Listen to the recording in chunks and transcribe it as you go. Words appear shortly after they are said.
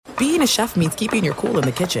being a chef means keeping your cool in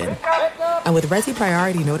the kitchen. And with Resi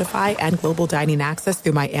Priority Notify and Global Dining Access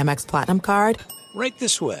through my Amex Platinum card, Right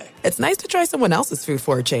this way. it's nice to try someone else's food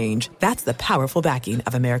for a change. That's the powerful backing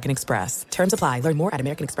of American Express. Terms apply. Learn more at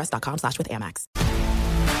americanexpress.com/withAmex.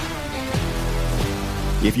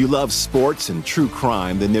 If you love sports and true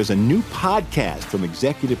crime, then there's a new podcast from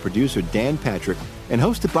executive producer Dan Patrick and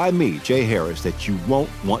hosted by me, Jay Harris, that you won't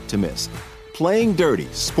want to miss. Playing Dirty: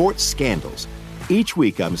 Sports Scandals. Each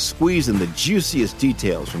week, I'm squeezing the juiciest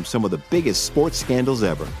details from some of the biggest sports scandals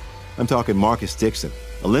ever. I'm talking Marcus Dixon,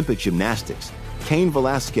 Olympic gymnastics, Cain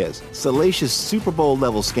Velasquez, salacious Super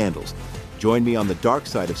Bowl-level scandals. Join me on the dark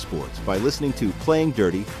side of sports by listening to Playing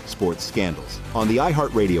Dirty: Sports Scandals on the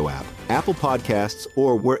iHeartRadio app, Apple Podcasts,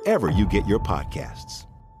 or wherever you get your podcasts.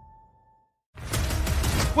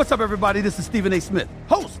 What's up, everybody? This is Stephen A. Smith,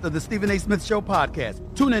 host of the Stephen A. Smith Show podcast.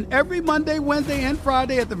 Tune in every Monday, Wednesday, and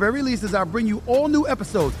Friday at the very least as I bring you all new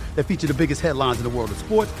episodes that feature the biggest headlines in the world of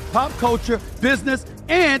sports, pop culture, business,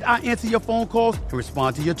 and I answer your phone calls and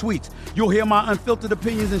respond to your tweets. You'll hear my unfiltered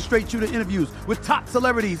opinions and straight-shooter interviews with top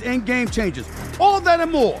celebrities and game changers. All that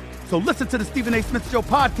and more. So listen to the Stephen A. Smith Show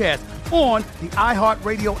podcast on the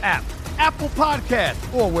iHeartRadio app, Apple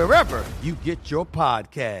Podcasts, or wherever you get your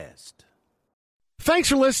podcast. Thanks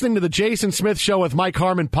for listening to the Jason Smith Show with Mike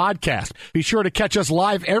Harmon podcast. Be sure to catch us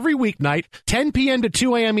live every weeknight, 10 p.m. to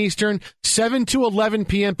 2 a.m. Eastern, 7 to 11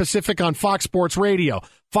 p.m. Pacific on Fox Sports Radio.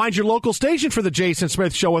 Find your local station for the Jason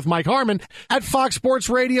Smith Show with Mike Harmon at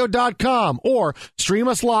foxsportsradio.com or stream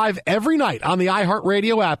us live every night on the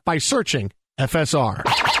iHeartRadio app by searching FSR.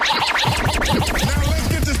 Now let's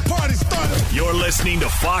get this party started. You're listening to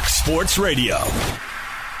Fox Sports Radio.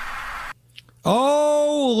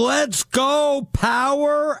 Oh, let's go.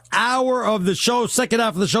 Power hour of the show. Second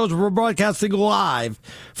half of the show is we're broadcasting live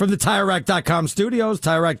from the TireRack.com studios.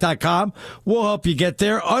 TireRack.com will help you get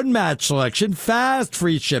there. Unmatched selection, fast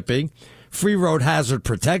free shipping, free road hazard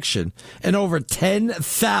protection, and over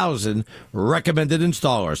 10,000 recommended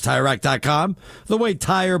installers. TireRack.com, the way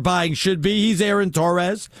tire buying should be. He's Aaron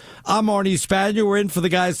Torres. I'm Arnie Spanier. We're in for the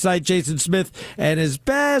guys tonight, Jason Smith and his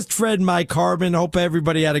best friend, Mike Harmon. Hope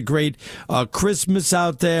everybody had a great Christmas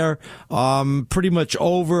out there. Pretty much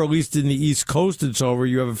over, at least in the East Coast, it's over.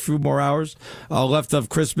 You have a few more hours left of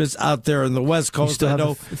Christmas out there in the West Coast. You still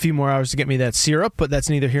have a few more hours to get me that syrup, but that's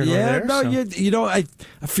neither here nor there. No, so. you know, I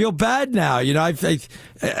feel bad now. You know, I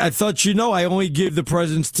thought, you know, I only give the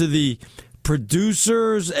presents to the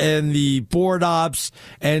producers and the board ops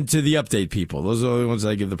and to the update people. Those are the only ones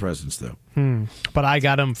I give the presents to. But I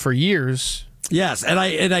got them for years. Yes, and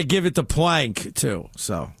I give it to Plank too.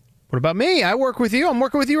 So what about me? I work with you. I'm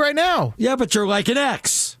working with you right now. Yeah, but you're like an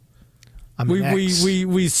ex.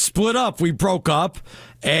 We split up. We broke up,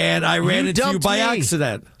 and I ran into you by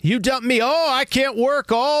accident. You dumped me. Oh, I can't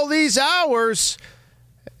work all these hours.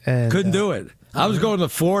 And, couldn't do it. I was going to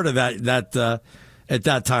Florida at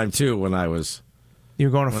that time too. When I was, you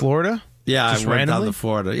were going to Florida? Yeah, just I went randomly? down to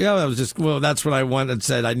Florida. Yeah, I was just that's when I went and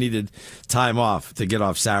said I needed time off to get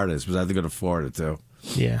off Saturdays because I had to go to Florida too.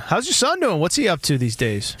 Yeah. How's your son doing? What's he up to these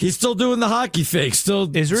days? He's still doing the hockey thing. Still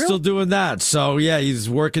doing that. So yeah, he's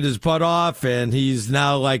working his butt off, and he's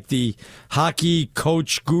now like the hockey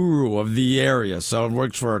coach guru of the area. So he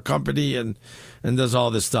works for a company and does all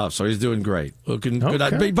this stuff. So he's doing great. Looking good.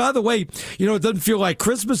 But by the way, you know, it doesn't feel like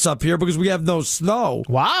Christmas up here because we have no snow.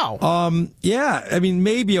 Wow. Yeah, I mean,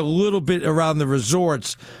 maybe a little bit around the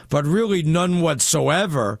resorts, but really none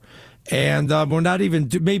whatsoever. And we're not even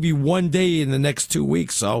maybe one day in the next 2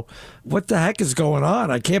 weeks. So what the heck is going on?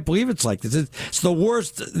 I can't believe it's like this. It's the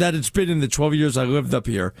worst that it's been in the 12 years I lived up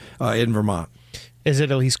here in Vermont. Is it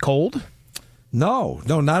at least cold? No,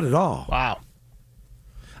 not at all. Wow.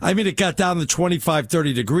 I mean, it got down to 25,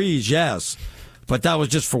 30 degrees, yes, but that was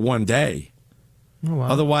just for one day. Oh, wow.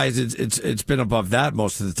 Otherwise, it's been above that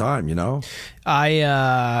most of the time, you know?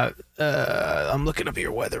 I'm looking up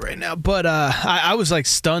your weather right now, but I was like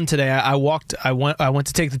stunned today. I went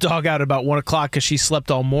to take the dog out at about 1 o'clock because she slept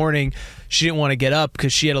all morning. She didn't want to get up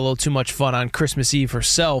because she had a little too much fun on Christmas Eve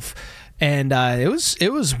herself, and it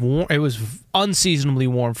was warm. It was unseasonably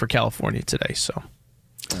warm for California today, so.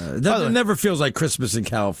 It never feels like Christmas in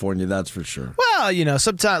California, that's for sure. Well, you know,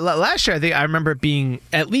 sometime last year I remember it being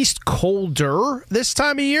at least colder this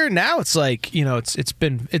time of year. Now it's like, you know, it's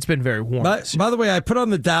been very warm. By the way, I put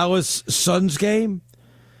on the Dallas Suns game,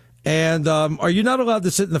 and are you not allowed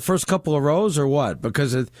to sit in the first couple of rows or what?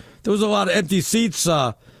 Because there was a lot of empty seats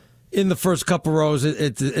in the first couple of rows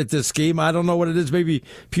at this game. I don't know what it is. Maybe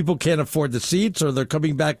people can't afford the seats, or they're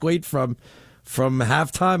coming back late from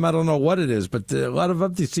halftime. I don't know what it is, but a lot of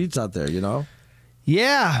empty seats out there, you know?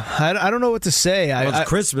 Yeah, I don't know what to say. Well, it's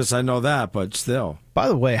Christmas, I know that, but still. By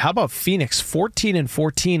the way, how about Phoenix?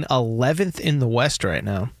 14-14, 11th in the West right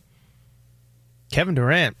now. Kevin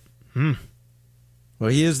Durant.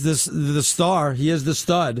 Well, he is the star. He is the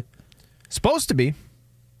stud. Supposed to be.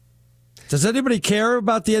 Does anybody care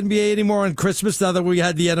about the NBA anymore on Christmas now that we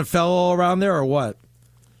had the NFL all around there, or what?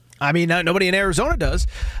 I mean, nobody in Arizona does.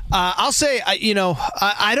 I'll say,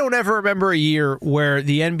 I don't ever remember a year where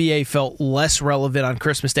the NBA felt less relevant on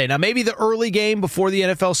Christmas Day. Now, maybe the early game before the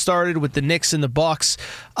NFL started with the Knicks and the Bucks.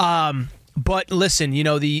 But listen,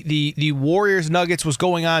 the Warriors Nuggets was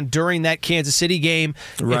going on during that Kansas City game.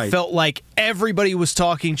 Right. It felt like everybody was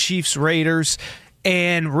talking Chiefs Raiders.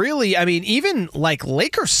 And really, I mean, even like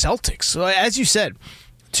Lakers Celtics, as you said,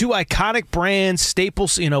 two iconic brands,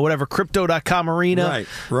 staples, whatever, Crypto.com Arena.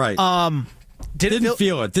 Right. Didn't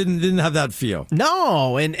feel it. Didn't have that feel.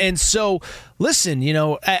 No. And so, listen,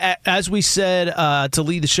 as we said to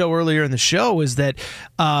lead the show earlier in the show, is that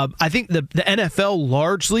I think the NFL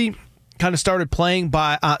largely kind of started playing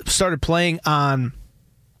on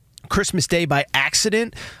Christmas Day by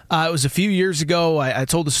accident. It was a few years ago. I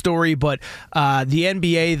told the story, but the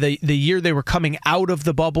NBA, the year they were coming out of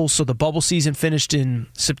the bubble, so the bubble season finished in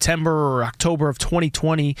September or October of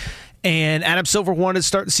 2020, and Adam Silver wanted to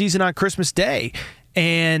start the season on Christmas Day.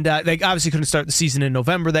 And they obviously couldn't start the season in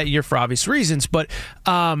November that year for obvious reasons, but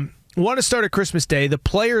wanted to start at Christmas Day. The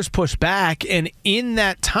players pushed back, and in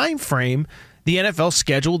that time frame, the NFL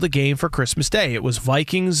scheduled a game for Christmas Day. It was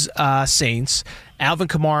Vikings Saints. Alvin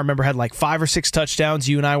Kamara, remember, had like 5 or 6 touchdowns.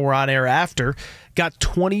 You and I were on air after. Got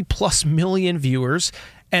 20+ million viewers.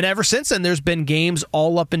 And ever since then, there's been games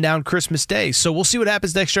all up and down Christmas Day. So we'll see what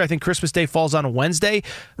happens next year. I think Christmas Day falls on a Wednesday.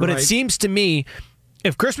 But It seems to me,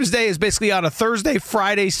 if Christmas Day is basically on a Thursday,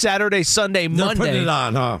 Friday, Saturday, Sunday, Monday, putting it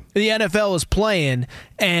on, huh? The NFL is playing,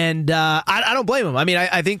 and I don't blame them. I mean,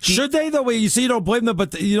 I think should they though? You see, you don't blame them,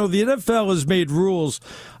 but the NFL has made rules,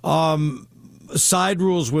 side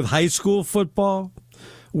rules with high school football,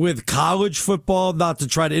 with college football, not to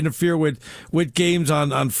try to interfere with games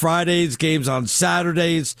on Fridays, games on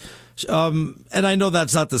Saturdays. And I know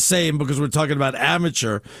that's not the same because we're talking about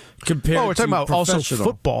amateur compared to we're talking about professional. Also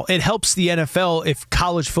football. It helps the NFL if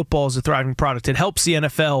college football is a thriving product. It helps the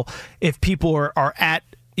NFL if people are at,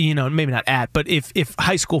 maybe not at, but if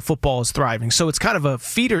high school football is thriving. So it's kind of a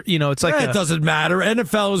feeder, it's like it doesn't matter.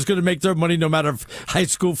 NFL is going to make their money no matter if high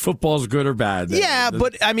school football is good or bad. Yeah,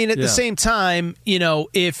 but I mean, at the same time,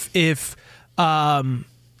 if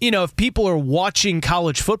people are watching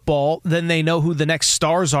college football, then they know who the next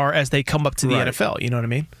stars are as they come up to the NFL. You know what I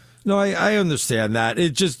mean? No, I understand that.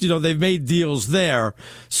 It just, they've made deals there.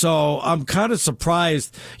 So I'm kind of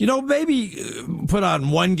surprised. Maybe put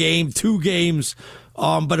on 1 game, 2 games,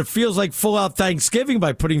 but it feels like full-out Thanksgiving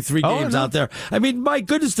by putting 3 games out there. I mean, my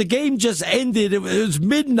goodness, the game just ended. It was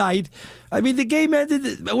midnight. I mean, the game ended.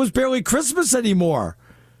 It was barely Christmas anymore.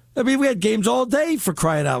 I mean, we had games all day, for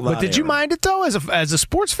crying out loud. But did you mind it, though, as a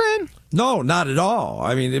sports fan? No, not at all.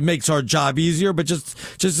 I mean, it makes our job easier, but just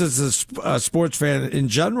as a sports fan in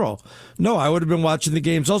general, no, I would have been watching the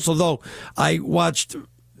games also, though I watched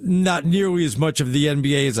not nearly as much of the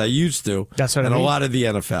NBA as I used to. That's what I mean. And a lot of the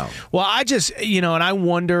NFL. Well, I just, and I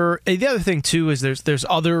wonder, the other thing, too, is there's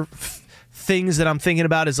other things that I'm thinking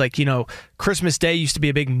about is like, Christmas Day used to be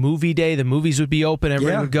a big movie day. The movies would be open.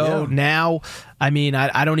 Everyone would go. Yeah. Now, I mean,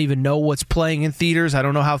 I don't even know what's playing in theaters. I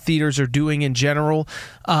don't know how theaters are doing in general.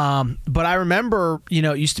 But I remember,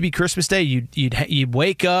 it used to be Christmas Day. You'd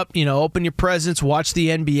wake up, open your presents, watch the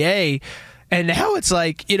NBA. And now it's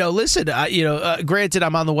like, listen, granted,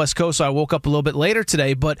 I'm on the West Coast, so I woke up a little bit later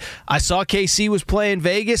today, but I saw KC was playing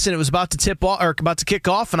Vegas and it was about to tip off or about to kick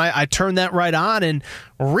off, and I turned that right on. And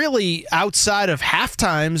really, outside of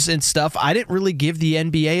halftimes and stuff, I didn't really give the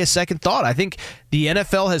NBA a second thought. I think the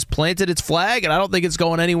NFL has planted its flag, and I don't think it's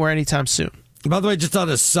going anywhere anytime soon. By the way, just on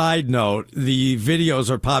a side note, the videos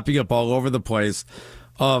are popping up all over the place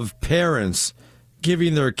of parents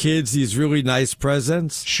giving their kids these really nice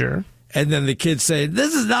presents. Sure. And then the kids say,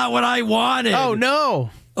 "This is not what I wanted." Oh, no.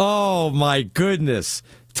 Oh, my goodness.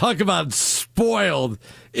 Talk about spoiled,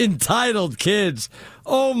 entitled kids.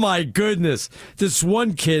 Oh, my goodness. This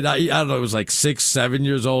one kid, I don't know, it was like 6, 7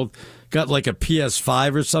 years old, got like a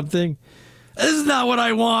PS5 or something. "This is not what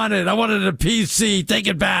I wanted. I wanted a PC. Take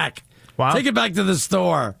it back. Wow. Take it back to the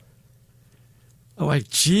store." I'm like,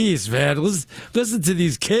 geez, man, listen to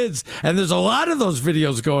these kids. And there's a lot of those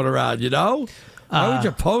videos going around, Why would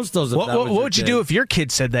you post those? What would you do if your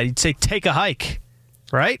kid said that? You'd say, "Take a hike,"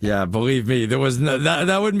 right? Yeah, believe me, there was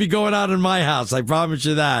that wouldn't be going on in my house. I promise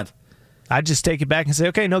you that. I'd just take it back and say,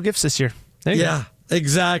 "Okay, no gifts this year." There you go.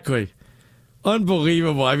 Exactly.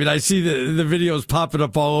 Unbelievable. I mean, I see the videos popping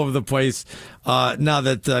up all over the place now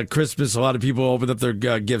that Christmas, a lot of people open up their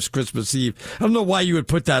gifts Christmas Eve. I don't know why you would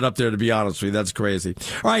put that up there, to be honest with you. That's crazy.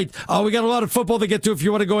 All right, we got a lot of football to get to. If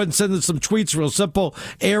you want to go ahead and send us some tweets, real simple.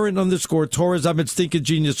 Aaron_Torres. I'm at Stinking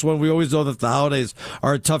Genius One. We always know that the holidays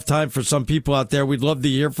are a tough time for some people out there. We'd love to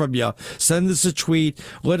hear from you. Send us a tweet.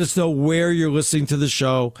 Let us know where you're listening to the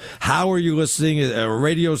show. How are you listening? A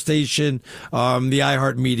radio station, the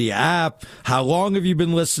iHeartMedia app. How long have you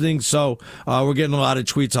been listening? So we're getting a lot of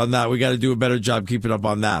tweets on that. We got to do a better job keeping up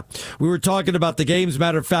on that. We were talking about the games.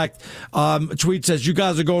 Matter of fact, tweet says you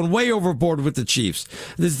guys are going way overboard with the Chiefs.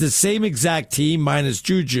 This is the same exact team minus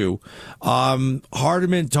Juju.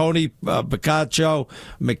 Hardeman, Tony, Picacho,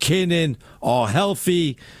 McKinnon, all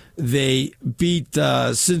healthy. They beat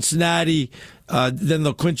Cincinnati. Then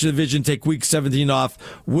they'll clinch the division, take week 17 off.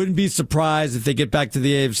 Wouldn't be surprised if they get back to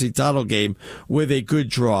the AFC title game with a good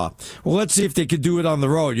draw. Well, let's see if they could do it on the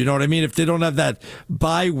road. You know what I mean? If they don't have that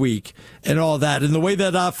bye week and all that. And the way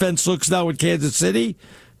that offense looks now with Kansas City,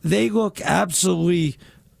 they look absolutely,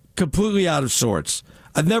 completely out of sorts.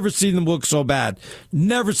 I've never seen them look so bad.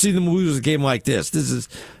 Never seen them lose a game like this. This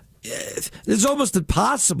is almost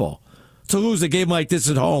impossible to lose a game like this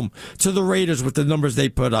at home to the Raiders with the numbers they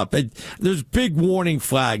put up. There's big warning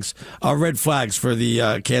flags, red flags for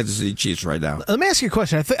the Kansas City Chiefs right now. Let me ask you a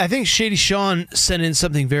question. I think Shady Sean sent in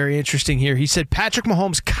something very interesting here. He said, Patrick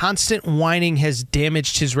Mahomes' constant whining has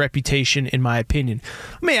damaged his reputation, in my opinion.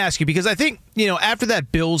 Let me ask you, because I think, after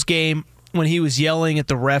that Bills game, when he was yelling at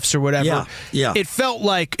the refs or whatever, it felt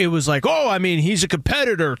like it was like, he's a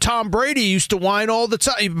competitor. Tom Brady used to whine all the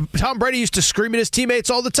time. Tom Brady used to scream at his teammates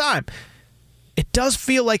all the time. It does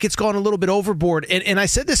feel like it's gone a little bit overboard. And I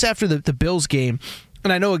said this after the Bills game,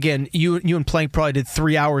 and I know, again, you and Plank probably did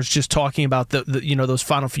 3 hours just talking about the those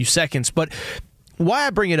final few seconds. But why I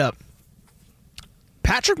bring it up,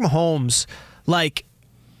 Patrick Mahomes,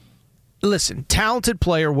 listen, talented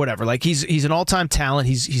player, whatever. He's an all-time talent.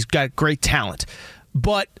 He's got great talent.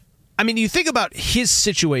 But, you think about his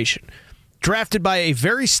situation. Drafted by a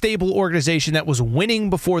very stable organization that was winning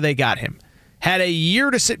before they got him. Had a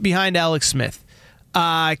year to sit behind Alex Smith.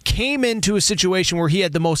 Came into a situation where he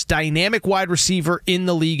had the most dynamic wide receiver in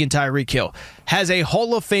the league in Tyreek Hill. Has a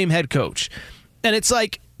Hall of Fame head coach. And it's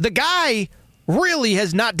like, the guy really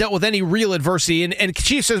has not dealt with any real adversity. And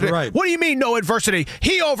Chief says, right. What do you mean no adversity?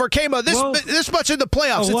 He overcame this much in the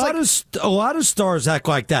playoffs. A lot of stars act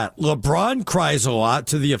like that. LeBron cries a lot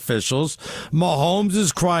to the officials. Mahomes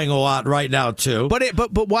is crying a lot right now too. But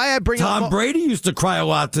why I bring Tom Brady used to cry a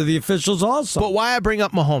lot to the officials also. But why I bring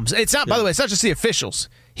up Mahomes? It's not. By the way, it's not just the officials.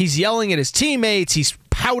 He's yelling at his teammates. He's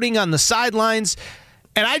pouting on the sidelines,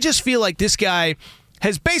 and I just feel like this guy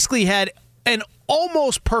has basically had an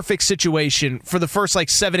almost perfect situation for the first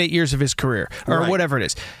 7-8 years of his career, or whatever it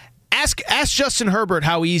is. Ask Justin Herbert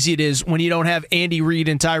how easy it is when you don't have Andy Reid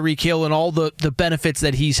and Tyreek Hill and all the benefits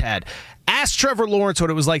that he's had. Ask Trevor Lawrence what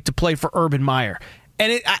it was like to play for Urban Meyer.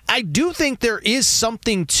 And I do think there is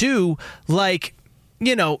something to,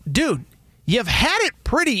 dude, you've had it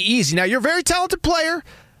pretty easy. Now, you're a very talented player.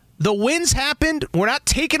 The wins happened. We're not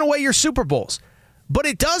taking away your Super Bowls. But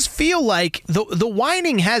it does feel like the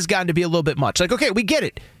whining has gotten to be a little bit much. Okay, we get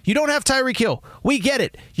it. You don't have Tyreek Hill. We get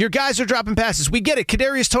it. Your guys are dropping passes. We get it.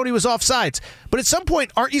 Kadarius Toney was offsides. But at some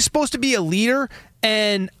point, aren't you supposed to be a leader?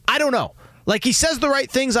 And I don't know. He says the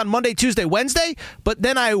right things on Monday, Tuesday, Wednesday, but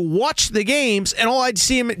then I watch the games, and all I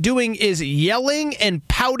see him doing is yelling and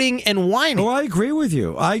pouting and whining. Oh, I agree with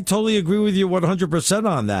you. I totally agree with you 100%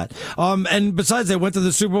 on that. And besides, they went to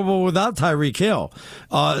the Super Bowl without Tyreek Hill.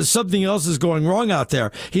 Something else is going wrong out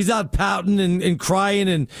there. He's not pouting and crying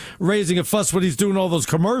and raising a fuss when he's doing all those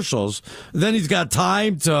commercials. Then he's got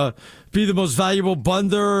time to be the most valuable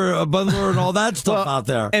bundler and all that stuff out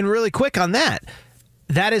there. And really quick on that.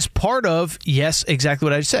 That is part of, yes, exactly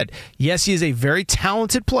what I just said. Yes, he is a very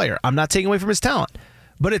talented player. I'm not taking away from his talent.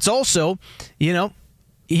 But it's also,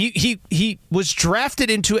 he was drafted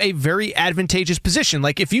into a very advantageous position.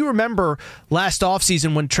 If you remember last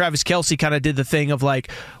offseason when Travis Kelce kind of did the thing of I'm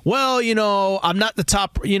not the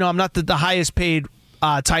top, I'm not the highest paid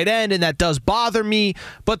tight end, and that does bother me,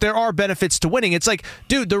 but there are benefits to winning. It's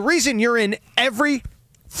dude, the reason you're in every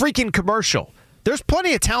freaking commercial, there's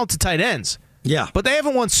plenty of talented tight ends. Yeah. But they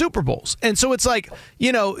haven't won Super Bowls. And so it's I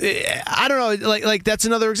don't know, that's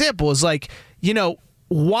another example is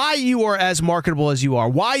why you are as marketable as you are,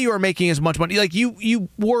 why you are making as much money. You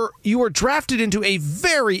were drafted into a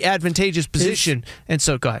very advantageous position. And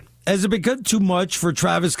so go ahead. Has it become too much for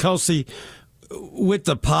Travis Kelce with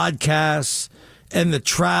the podcasts and the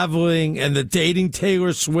traveling and the dating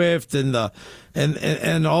Taylor Swift and the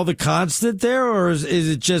and all the constant there, or is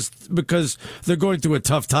it just because they're going through a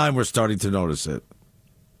tough time we're starting to notice it?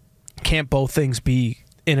 Can't both things be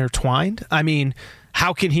intertwined? I mean,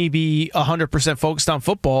 how can he be 100% focused on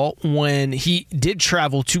football when he did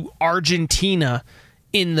travel to Argentina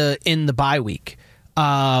in the bye week?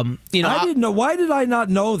 I didn't know. Why did I not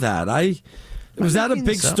know that? Was that a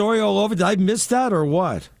big story all over? Did I miss that or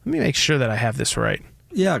what? Let me make sure that I have this right.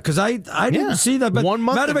 Yeah, because I didn't see that. But 1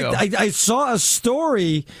 month ago. I saw a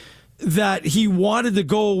story that he wanted to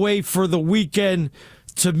go away for the weekend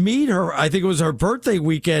to meet her. I think it was her birthday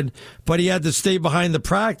weekend, but he had to stay behind the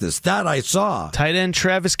practice. That I saw. Tight end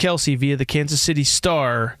Travis Kelce via the Kansas City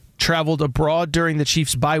Star traveled abroad during the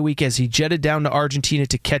Chiefs' bye week as he jetted down to Argentina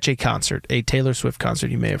to catch a concert, a Taylor Swift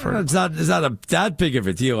concert you may have heard. It's not that big of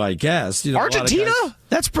a deal, I guess. Argentina?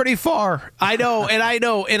 That's pretty far. I know.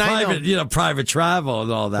 Private travel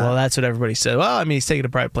and all that. Well, that's what everybody said. Well, I mean, he's taking a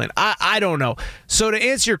private plane. I don't know. So to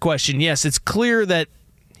answer your question, yes, it's clear that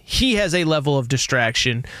he has a level of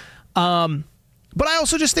distraction. But I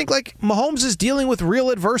also just think like Mahomes is dealing with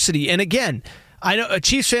real adversity. And again, I know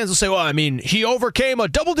Chiefs fans will say, well, I mean, he overcame a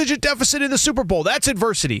double-digit deficit in the Super Bowl. That's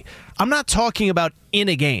adversity. I'm not talking about in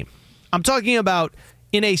a game. I'm talking about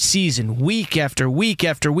in a season, week after week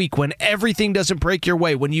after week, when everything doesn't break your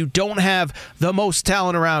way, when you don't have the most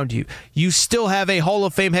talent around you. You still have a Hall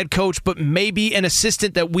of Fame head coach, but maybe an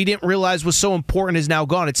assistant that we didn't realize was so important is now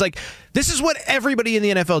gone. It's like, this is what everybody in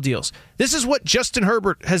the NFL deals. This is what Justin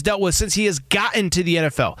Herbert has dealt with since he has gotten to the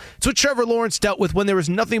NFL. It's what Trevor Lawrence dealt with when there was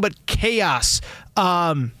nothing but chaos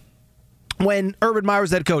when Urban Meyer was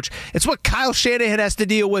head coach. It's what Kyle Shanahan has to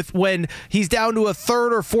deal with when he's down to a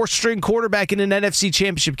third or fourth string quarterback in an NFC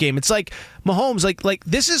championship game. It's like Mahomes, like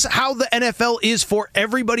this is how the NFL is for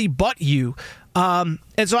everybody but you. And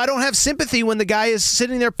so I don't have sympathy when the guy is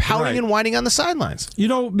sitting there pouting and whining on the sidelines.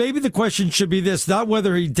 Maybe the question should be this, not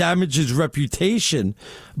whether he damaged his reputation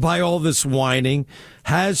by all this whining.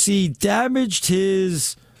 Has he damaged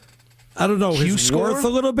his, his worth a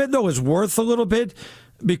little bit? No, his worth a little bit.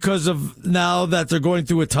 Because of now that they're going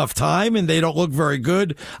through a tough time and they don't look very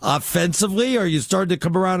good offensively? Or you starting to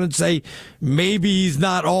come around and say maybe he's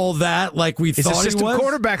not all that like we thought he was? He's a system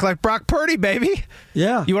quarterback like Brock Purdy, baby.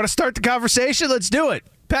 Yeah. You want to start the conversation? Let's do it.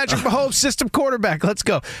 Patrick Mahomes, system quarterback. Let's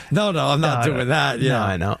go. No, I'm not doing that. Yeah, no,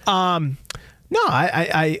 I know. No,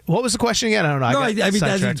 I. What was the question again? I don't know.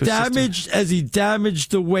 Has he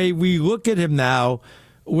damaged the way we look at him now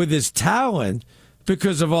with his talent?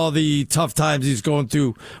 Because of all the tough times he's going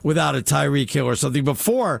through without a Tyreek Hill or something.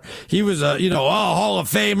 Before, he was a Hall of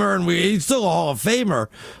Famer, and he's still a Hall of Famer.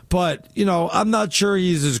 But, I'm not sure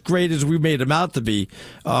he's as great as we made him out to be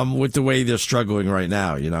with the way they're struggling right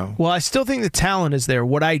now, Well, I still think the talent is there.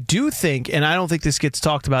 What I do think, and I don't think this gets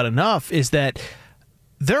talked about enough, is that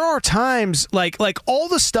there are times, like all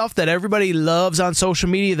the stuff that everybody loves on social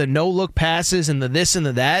media, the no-look passes and the this and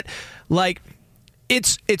the that,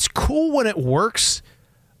 It's cool when it works,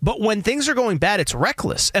 but when things are going bad, it's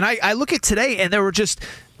reckless. And I look at today, and there were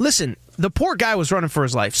listen, the poor guy was running for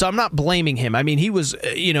his life, so I'm not blaming him. I mean, he was,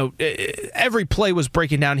 every play was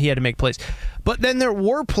breaking down. He had to make plays. But then there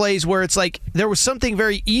were plays where it's like there was something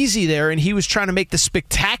very easy there, and he was trying to make the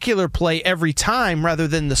spectacular play every time rather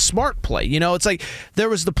than the smart play. It's like there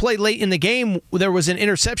was the play late in the game. There was an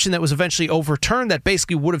interception that was eventually overturned that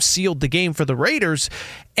basically would have sealed the game for the Raiders.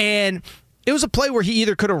 And it was a play where he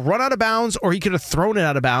either could have run out of bounds or he could have thrown it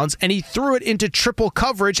out of bounds, and he threw it into triple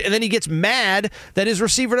coverage, and then he gets mad that his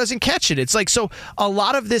receiver doesn't catch it. It's like, so a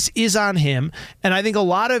lot of this is on him, and I think a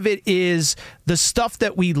lot of it is the stuff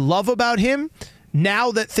that we love about him.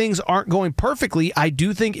 Now that things aren't going perfectly, I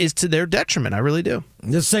do think is to their detriment. I really do.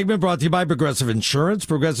 This segment brought to you by Progressive Insurance.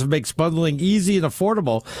 Progressive makes bundling easy and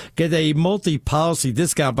affordable. Get a multi-policy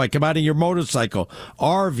discount by combining your motorcycle,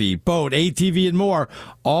 RV, boat, ATV, and more.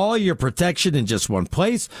 All your protection in just one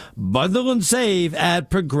place. Bundle and save at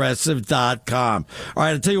Progressive.com. All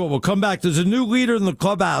right, I'll tell you what, we'll come back. There's a new leader in the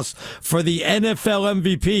clubhouse for the NFL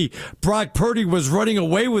MVP. Brock Purdy was running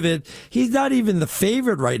away with it. He's not even the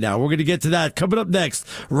favorite right now. We're going to get to that coming up next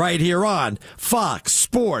right here on Fox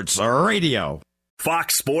Sports Radio.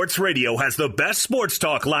 Fox Sports Radio has the best sports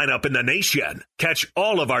talk lineup in the nation. Catch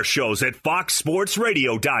all of our shows at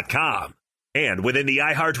foxsportsradio.com. And within the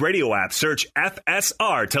iHeartRadio app, search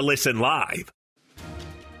FSR to listen live.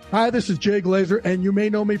 Hi, this is Jay Glazer, and you may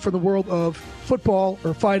know me from the world of football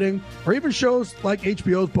or fighting or even shows like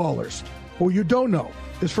HBO's Ballers. What you don't know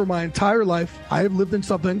is for my entire life, I have lived in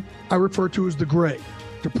something I refer to as the gray.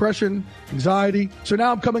 depression, anxiety. So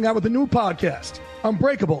now I'm coming out with a new podcast,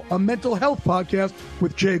 Unbreakable, a mental health podcast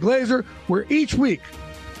with Jay Glazer, where each week,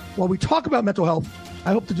 while we talk about mental health,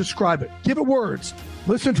 I hope to describe it, give it words.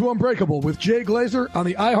 Listen to Unbreakable with Jay Glazer on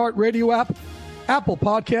the iHeartRadio app, Apple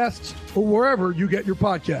Podcasts, or wherever you get your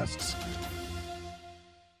podcasts.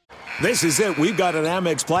 This is it. We've got an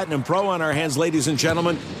Amex Platinum Pro on our hands, ladies and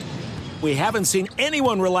gentlemen. We haven't seen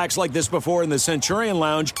anyone relax like this before in the Centurion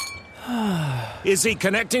Lounge. Is he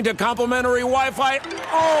connecting to complimentary Wi-Fi?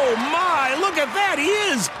 Oh, my. Look at that. He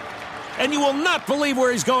is. And you will not believe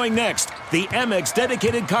where he's going next. The Amex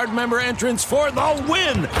dedicated card member entrance for the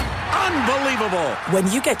win. Unbelievable.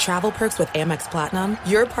 When you get travel perks with Amex Platinum,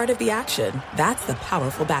 you're part of the action. That's the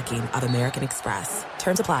powerful backing of American Express.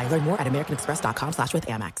 Terms apply. Learn more at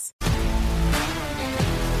americanexpress.com/withAmex.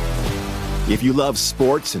 If you love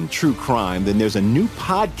sports and true crime, then there's a new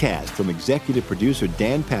podcast from executive producer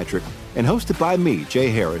Dan Patrick and hosted by me, Jay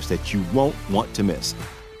Harris, that you won't want to miss.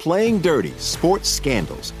 Playing Dirty: Sports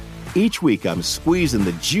Scandals. Each week, I'm squeezing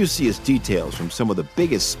the juiciest details from some of the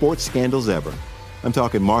biggest sports scandals ever. I'm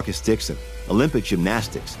talking Marcus Dixon, Olympic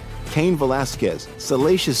gymnastics, Cain Velasquez,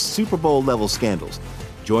 salacious Super Bowl-level scandals.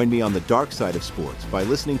 Join me on the dark side of sports by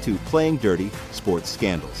listening to Playing Dirty: Sports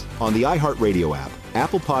Scandals on the iHeartRadio app,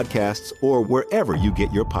 Apple Podcasts, or wherever you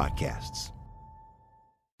get your podcasts.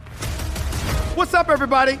 What's up,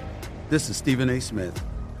 everybody? This is Stephen A. Smith.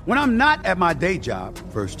 When I'm not at my day job,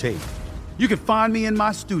 First Take, you can find me in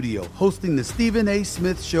my studio hosting the Stephen A.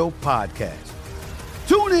 Smith Show podcast.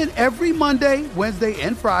 Tune in every Monday, Wednesday,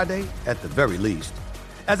 and Friday, at the very least,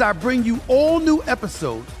 as I bring you all new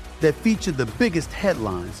episodes that feature the biggest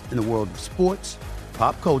headlines in the world of sports,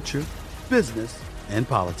 pop culture, business, and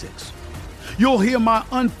politics. You'll hear my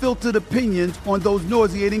unfiltered opinions on those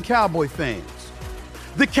nauseating Cowboy fans,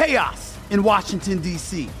 the chaos in Washington,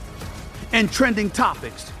 D.C., and trending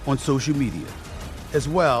topics on social media, as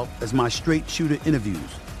well as my straight shooter interviews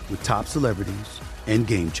with top celebrities and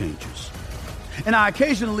game changers. And I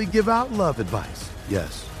occasionally give out love advice.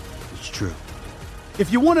 Yes, it's true.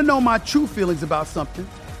 If you want to know my true feelings about something,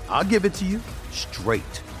 I'll give it to you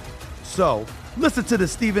straight. So listen to the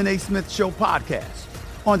Stephen A. Smith Show podcast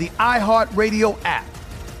on the iHeartRadio app,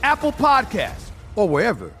 Apple Podcasts, or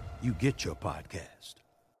wherever you get your podcast.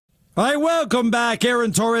 All right, welcome back.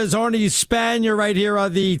 Aaron Torres, Arnie Spanier right here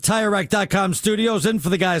on the TireRack.com studios. And for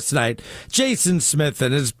the guys tonight, Jason Smith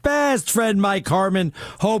and his best friend Mike Harmon.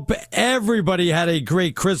 Hope everybody had a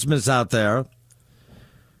great Christmas out there.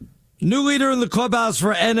 New leader in the clubhouse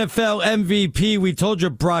for NFL MVP. We told you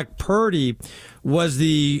Brock Purdy was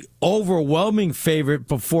the overwhelming favorite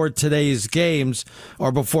before today's games, or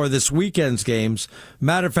before this weekend's games.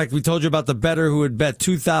 Matter of fact, we told you about the bettor who had bet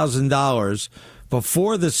 $2,000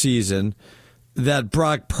 before the season that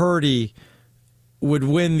Brock Purdy would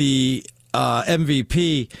win the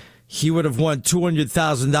MVP. He would have won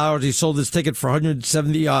 $200,000. He sold his ticket for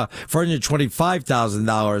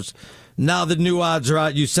 $125,000. Now the new odds are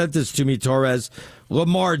out. You sent this to me, Torres.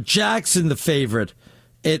 Lamar Jackson, the favorite,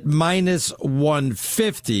 at minus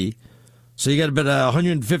 150. So you got to bet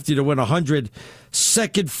 150 to win 100.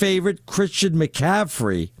 Second favorite, Christian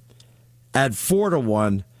McCaffrey at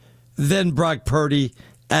 4-1. Then Brock Purdy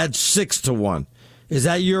at 6-1. Is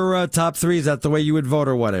that your top three? Is that the way you would vote,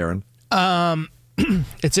 or what, Aaron?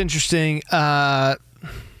 It's interesting. Yeah,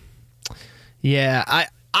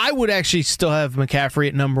 I would actually still have McCaffrey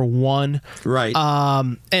at number one. Right.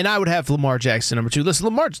 And I would have Lamar Jackson number two.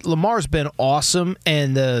 Listen, Lamar's been awesome,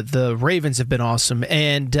 and the Ravens have been awesome.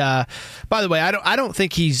 And by the way, I don't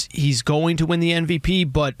think he's going to win the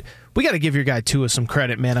MVP, but we got to give your guy Tua some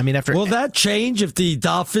credit, man. I mean, will that change if the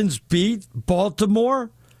Dolphins beat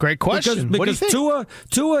Baltimore? Great question. Because what do you think?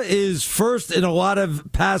 Tua is first in a lot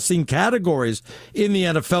of passing categories in the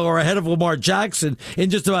NFL, or ahead of Lamar Jackson in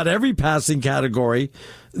just about every passing category.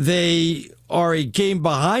 They are a game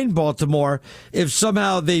behind Baltimore. If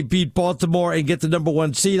somehow they beat Baltimore and get the number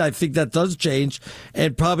one seed, I think that does change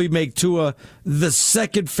and probably make Tua the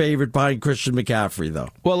second favorite behind Christian McCaffrey, though.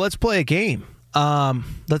 Well, let's play a game. I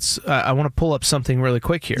want to pull up something really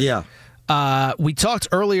quick here. Yeah. We talked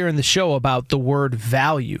earlier in the show about the word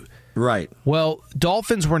value. Right. Well,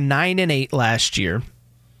 Dolphins were 9-8 last year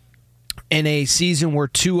in a season where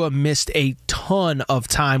Tua missed a ton of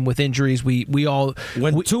time with injuries.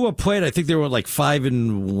 When Tua played, I think they were like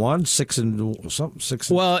 5-1, 6.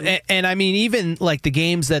 Well, and I mean, even like the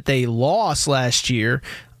games that they lost last year,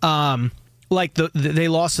 like they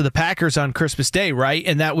lost to the Packers on Christmas Day, right?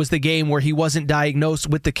 And that was the game where he wasn't diagnosed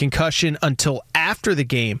with the concussion until after the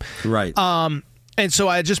game. Right. And so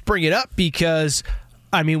I just bring it up because,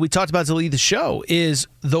 I mean, we talked about to lead the show, is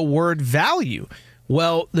the word value.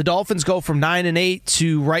 Well, the Dolphins go from 9-8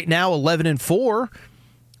 to right now 11-4.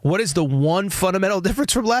 What is the one fundamental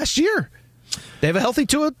difference from last year? They have a healthy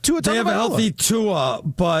Tua. They have a healthy Tua,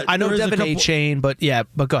 but I know Devin A-Chain, but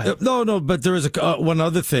go ahead. No, but there is one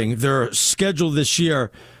other thing. Their schedule this year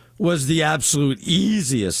was the absolute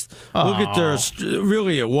easiest. Look at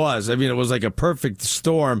really it was. I mean, it was like a perfect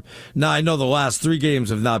storm. Now, I know the last 3 games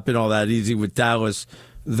have not been all that easy with Dallas,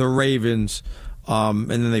 the Ravens, and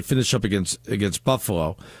then they finish up against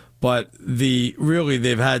Buffalo. But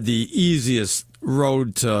they've had the easiest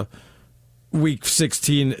road to Week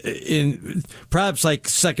 16 in perhaps like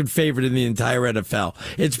second favorite in the entire NFL.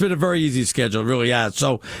 It's been a very easy schedule, it really has.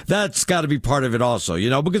 So that's got to be part of it also,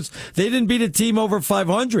 because they didn't beat a team over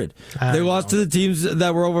 500. They lost to the teams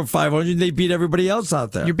that were over 500. They beat everybody else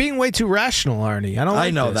out there. You're being way too rational, Arnie. I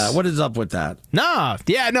know that. What is up with that?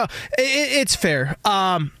 It's fair.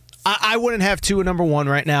 I wouldn't have Tua number 1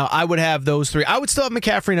 right now. I would have those 3. I would still have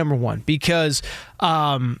McCaffrey number 1 because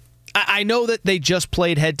I know that they just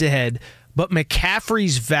played head-to-head, but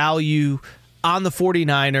McCaffrey's value on the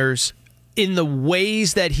 49ers in the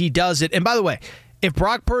ways that he does it. And by the way, if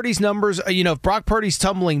Brock Purdy's numbers, if Brock Purdy's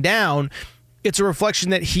tumbling down, it's a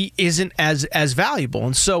reflection that he isn't as valuable.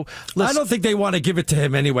 And so I don't think they want to give it to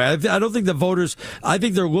him anyway. I don't think the voters, I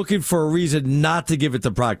think they're looking for a reason not to give it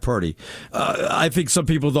to Brock Purdy. I think some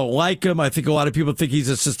people don't like him. I think a lot of people think he's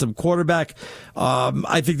a system quarterback.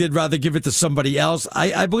 I think they'd rather give it to somebody else.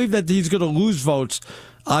 I believe that he's going to lose votes,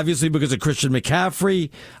 obviously because of Christian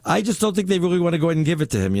McCaffrey. I just don't think they really want to go ahead and give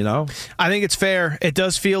it to him, I think it's fair. It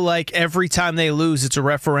does feel like every time they lose, it's a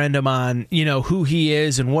referendum on, who he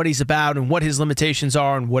is and what he's about and what his limitations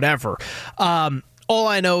are and whatever. All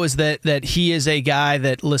I know is that he is a guy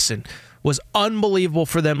that, was unbelievable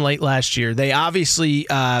for them late last year. They obviously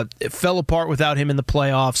fell apart without him in the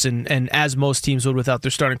playoffs, and as most teams would without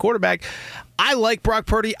their starting quarterback. I like Brock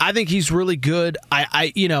Purdy. I think he's really good.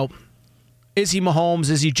 Is he Mahomes?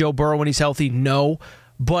 Is he Joe Burrow when he's healthy? No.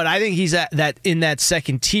 But I think he's in that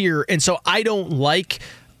second tier. And so I don't like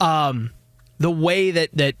the way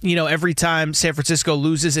that every time San Francisco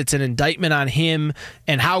loses, it's an indictment on him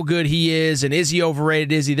and how good he is. And is he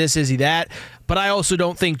overrated? Is he this? Is he that? But I also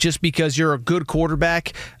don't think just because you're a good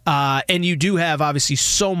quarterback and you do have obviously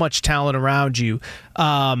so much talent around you,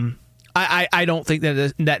 I don't think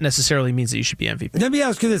that necessarily means that you should be MVP. Let me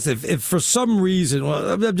ask you this. If for some reason,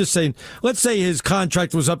 I'm just saying, let's say his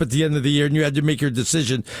contract was up at the end of the year and you had to make your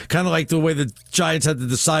decision, kind of like the way the Giants had to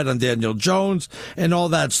decide on Daniel Jones and all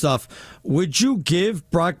that stuff, would you give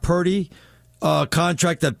Brock Purdy a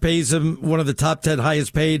contract that pays him one of the top 10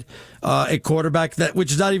 highest paid at quarterback,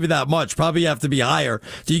 which is not even that much, probably have to be higher?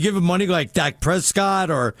 Do you give him money like Dak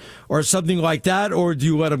Prescott or something like that, or do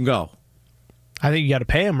you let him go? I think you got to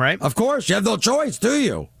pay him, right? Of course. You have no choice, do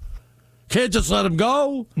you? Can't just let him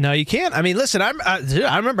go. No, you can't. I mean, listen,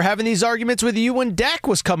 I remember having these arguments with you when Dak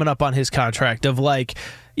was coming up on his contract of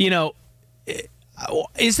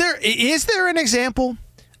is there an example?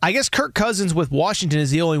 I guess Kirk Cousins with Washington is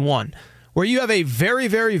the only one where you have a very,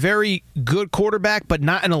 very, very good quarterback but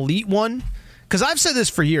not an elite one. Because I've said this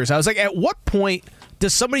for years. I was like, at what point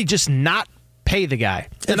does somebody just not pay the guy?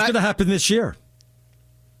 It's going to happen this year.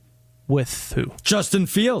 With who? Justin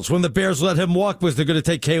Fields. When the Bears let him walk, was they're going to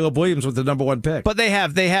take Caleb Williams with the number 1 pick. But they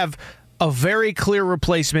have a very clear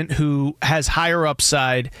replacement who has higher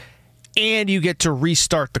upside, and you get to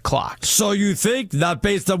restart the clock. So you think, not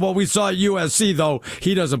based on what we saw at USC, though,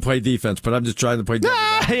 he doesn't play defense, but I'm just trying to play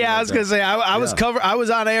defense. Yeah, I was going to say, I was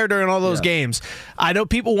on air during all those games. I know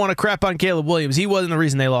people want to crap on Caleb Williams. He wasn't the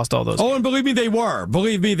reason they lost all those games. And believe me, they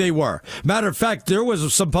were. Matter of fact, there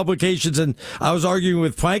was some publications, and I was arguing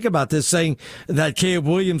with Plank about this, saying that Caleb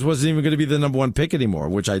Williams wasn't even going to be the number 1 pick anymore,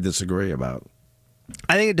 which I disagree about.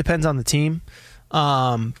 I think it depends on the team.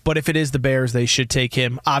 But if it is the Bears, they should take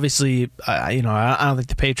him. Obviously, I don't think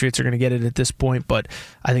the Patriots are going to get it at this point, but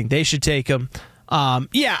I think they should take him.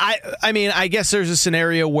 I guess there's a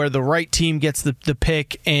scenario where the right team gets the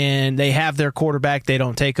pick and they have their quarterback, they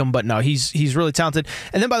don't take him, but no, he's really talented.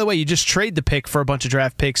 And then, by the way, you just trade the pick for a bunch of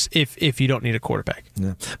draft picks if you don't need a quarterback.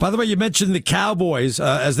 Yeah. By the way, you mentioned the Cowboys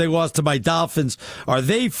as they lost to my Dolphins. Are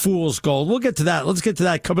they fool's gold? We'll get to that. Let's get to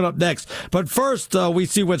that coming up next. But first, we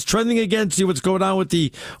see what's trending again, see what's going on with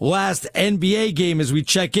the last NBA game as we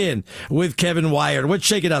check in with Kevin Wyatt. What's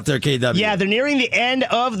shaking out there, KW? Yeah, they're nearing the end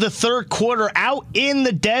of the third quarter out out in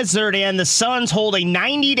the desert, and the Suns hold a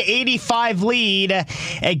 90-85 lead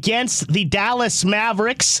against the Dallas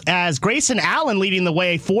Mavericks as Grayson Allen leading the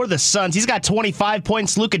way for the Suns. He's got 25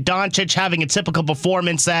 points. Luka Doncic having a typical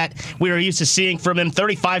performance that we are used to seeing from him.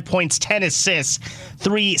 35 points, 10 assists,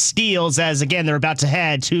 3 steals as, again, they're about to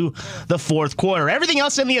head to the fourth quarter. Everything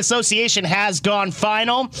else in the association has gone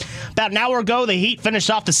final. About an hour ago, the Heat finished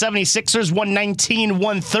off the 76ers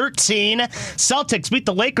 119-113. Celtics beat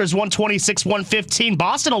the Lakers 126-115.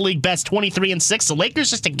 Boston, a league best 23-6. The Lakers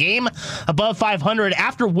just a game above 500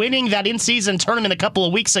 after winning that in-season tournament a couple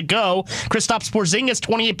of weeks ago. Kristaps Porzingis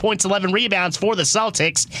 28 points, 11 rebounds for the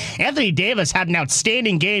Celtics. Anthony Davis had an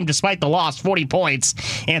outstanding game despite the loss, 40 points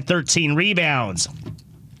and 13 rebounds.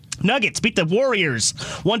 Nuggets beat the Warriors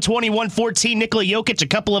 120-114. Nikola Jokic a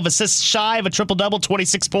couple of assists shy of a triple-double,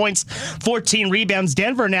 26 points, 14 rebounds.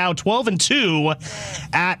 Denver now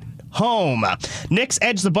 12-2 at home. Knicks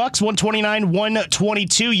edge the Bucks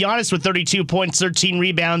 129-122. Giannis with 32 points, 13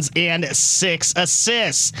 rebounds, and 6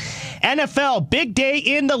 assists. NFL, big day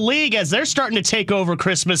in the league as they're starting to take over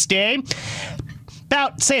Christmas Day.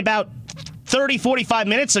 About 30, 45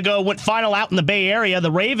 minutes ago, went final out in the Bay Area.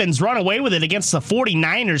 The Ravens run away with it against the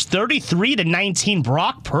 49ers, 33-19.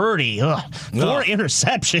 Brock Purdy, 4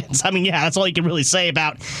 interceptions. I mean, yeah, that's all you can really say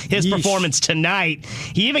about his performance tonight.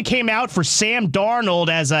 He even came out for Sam Darnold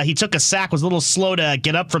as he took a sack, was a little slow to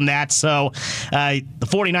get up from that. So the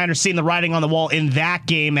 49ers seeing the writing on the wall in that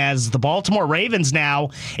game as the Baltimore Ravens now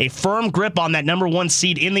a firm grip on that number 1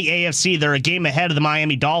 seed in the AFC. They're a game ahead of the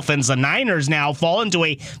Miami Dolphins. The Niners now fall into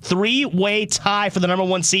a 3-way tie for the number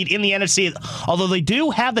 1 seed in the NFC, although they do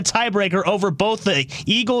have the tiebreaker over both the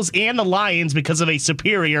Eagles and the Lions because of a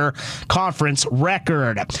superior conference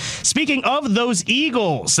record. Speaking of those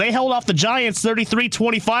Eagles, they held off the Giants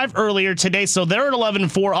 33-25 earlier today, so they're at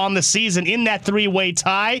 11-4 on the season in that 3-way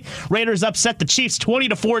tie. Raiders upset the Chiefs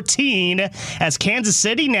 20-14 as Kansas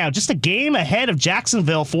City now just a game ahead of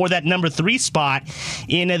Jacksonville for that number 3 spot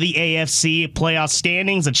in the AFC playoff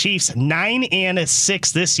standings. The Chiefs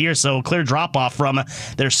 9-6 this year, so clear drop-off from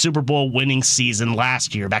their Super Bowl winning season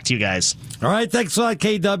last year. Back to you guys. All right, thanks a lot,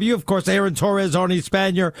 KW. Of course, Aaron Torres, Arnie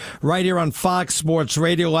Spanier, right here on Fox Sports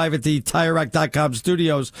Radio, live at the TireRack.com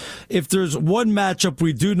studios. If there's one matchup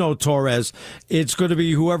we do know, Torres, it's going to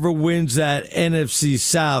be whoever wins that NFC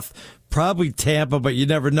South. Probably Tampa, but you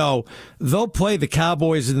never know. They'll play the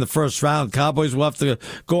Cowboys in the first round. Cowboys will have to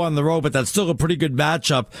go on the road, but that's still a pretty good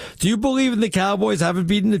matchup. Do you believe in the Cowboys? Haven't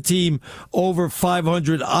beaten a team over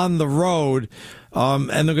 500 on the road, and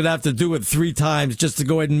they're going to have to do it 3 times just to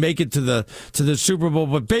go ahead and make it to the Super Bowl.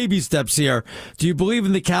 But baby steps here. Do you believe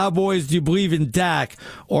in the Cowboys? Do you believe in Dak?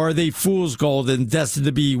 Or are they fool's gold and destined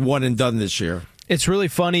to be one and done this year? It's really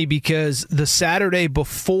funny because the Saturday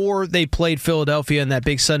before they played Philadelphia in that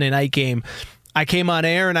big Sunday night game, I came on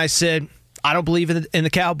air and I said, I don't believe in the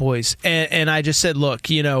Cowboys. And I just said, look,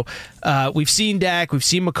 we've seen Dak, we've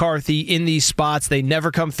seen McCarthy in these spots. They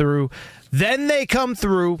never come through. Then they come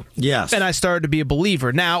through. Yes. And I started to be a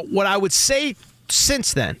believer. Now, what I would say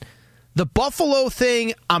since then, the Buffalo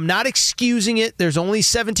thing, I'm not excusing it. There's only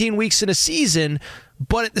 17 weeks in a season.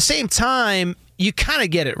 But at the same time, you kind of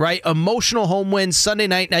get it, right? Emotional home win Sunday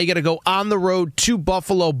night. Now you got to go on the road to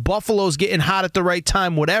Buffalo. Buffalo's getting hot at the right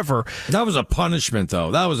time, whatever. That was a punishment, though.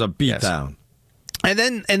 That was a beatdown.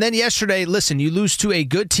 Yes. And then yesterday, listen, you lose to a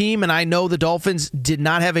good team, and I know the Dolphins did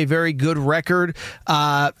not have a very good record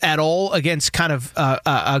at all against kind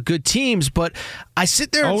of good teams, but I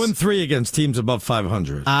sit there 0-3 against teams above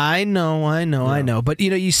 500. I know. But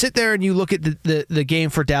you sit there and you look at the game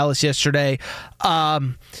for Dallas yesterday.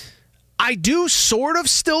 I do sort of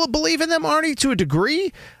still believe in them, Arnie, to a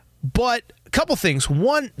degree, but a couple things.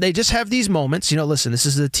 One, they just have these moments. Listen, this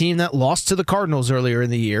is the team that lost to the Cardinals earlier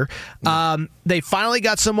in the year. They finally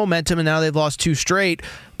got some momentum, and now they've lost 2 straight.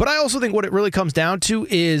 But I also think what it really comes down to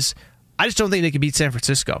is I just don't think they can beat San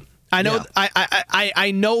Francisco. I know. Yeah.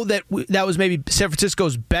 I know that that was maybe San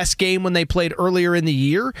Francisco's best game when they played earlier in the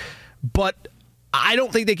year, but I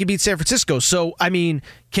don't think they can beat San Francisco. So, I mean,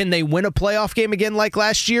 can they win a playoff game again like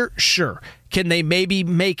last year? Sure. Can they maybe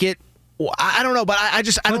make it? I don't know, but I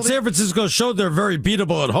don't. San Francisco showed they're very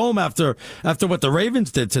beatable at home after what the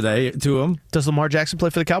Ravens did today to them. Does Lamar Jackson play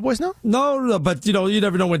for the Cowboys now? No, but you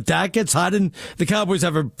never know when Dak gets hot, and the Cowboys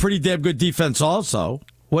have a pretty damn good defense also.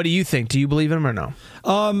 What do you think? Do you believe in them or no?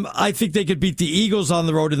 I think they could beat the Eagles on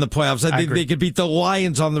the road in the playoffs. I think they could beat the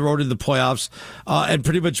Lions on the road in the playoffs and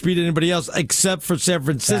pretty much beat anybody else except for San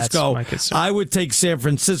Francisco. I would take San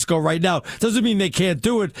Francisco right now. Doesn't mean they can't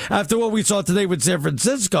do it. After what we saw today with San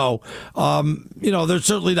Francisco, they're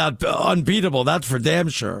certainly not unbeatable. That's for damn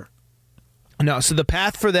sure. No, so the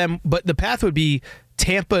path for them, but the path would be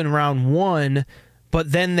Tampa in round 1,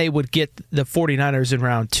 but then they would get the 49ers in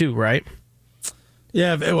round 2, right?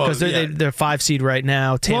 Yeah, well, because they're 5 seed right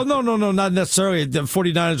now. Well, no, not necessarily. The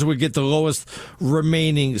 49ers would get the lowest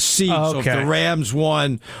remaining seed. Okay. So if the Rams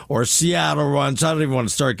won or Seattle runs, I don't even want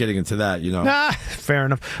to start getting into that, Nah, fair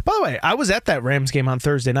enough. By the way, I was at that Rams game on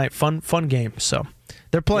Thursday night. Fun game. So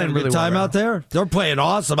they're playing really well. Time out there. They're playing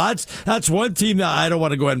awesome. That's one team that I don't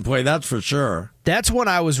want to go ahead and play. That's for sure. That's what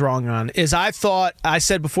I was wrong on. I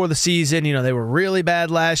said before the season, they were really bad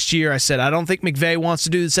last year. I said, I don't think McVay wants to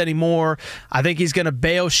do this anymore. I think he's going to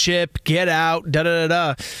bail ship, get out,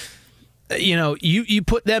 da-da-da-da. You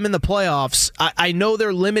put them in the playoffs. I know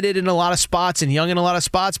they're limited in a lot of spots and young in a lot of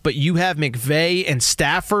spots, but you have McVay and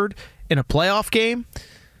Stafford in a playoff game.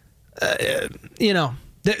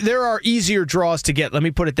 There are easier draws to get. Let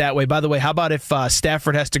me put it that way. By the way, how about if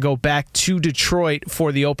Stafford has to go back to Detroit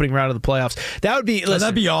for the opening round of the playoffs? That'd be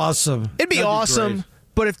awesome. It'd be awesome. Great.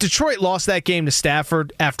 But if Detroit lost that game to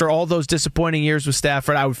Stafford after all those disappointing years with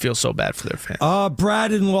Stafford, I would feel so bad for their fans.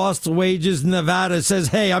 Braden lost wages. Nevada says,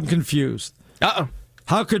 hey, I'm confused. Uh-oh.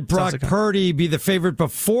 How could Brock Purdy be the favorite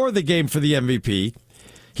before the game for the MVP?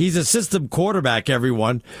 He's a system quarterback,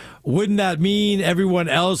 everyone. Wouldn't that mean everyone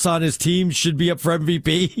else on his team should be up for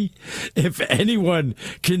MVP? If anyone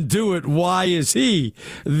can do it, why is he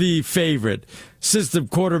the favorite? System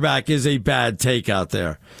quarterback is a bad take out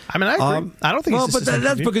there. I mean, I agree. I don't think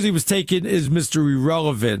that's because he was taken as Mr.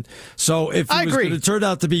 Irrelevant. So if he was going to turn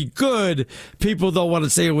out to be good, people don't want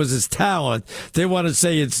to say it was his talent. They want to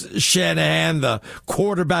say it's Shanahan, the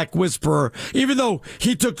quarterback whisperer, even though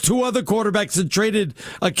he took 2 other quarterbacks and traded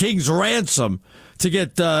a king's ransom to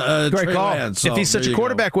get Trey Lance. If he's such a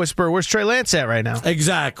quarterback whisperer, where's Trey Lance at right now?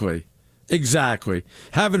 Exactly.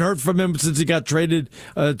 Haven't heard from him since he got traded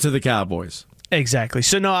to the Cowboys. Exactly.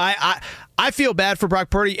 So, no, I feel bad for Brock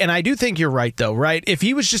Purdy, and I do think you're right, though, right? If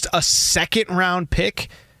he was just a second-round pick,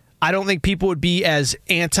 I don't think people would be as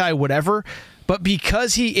anti-whatever. But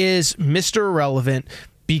because he is Mr. Irrelevant,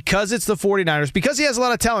 because it's the 49ers, because he has a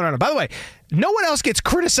lot of talent around him. By the way, no one else gets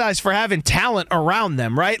criticized for having talent around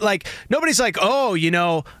them, right? Like, nobody's like,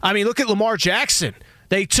 look at Lamar Jackson.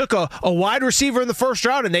 They took a wide receiver in the first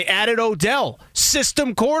round, and they added Odell,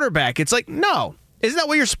 system quarterback. It's like, no. Isn't that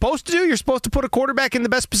what you're supposed to do? You're supposed to put a quarterback in the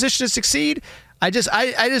best position to succeed. I just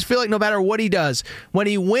feel like no matter what he does, when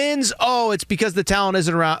he wins, it's because the talent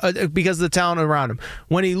isn't around. Because of the talent around him.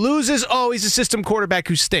 When he loses, he's a system quarterback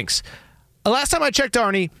who stinks. Last time I checked,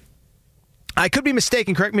 Arnie, I could be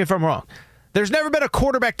mistaken. Correct me if I'm wrong. There's never been a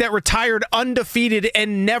quarterback that retired undefeated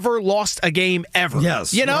and never lost a game ever.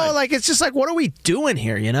 Yes. Right. It's just like, what are we doing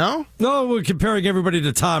here, No, we're comparing everybody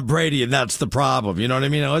to Tom Brady, and that's the problem. You know what I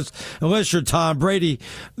mean? Unless you're Tom Brady.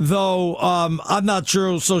 Though, I'm not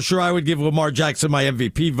so sure I would give Lamar Jackson my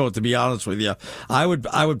MVP vote, to be honest with you. I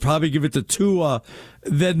would probably give it to Tua,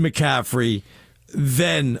 then McCaffrey,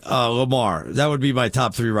 then Lamar. That would be my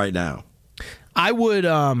top 3 right now.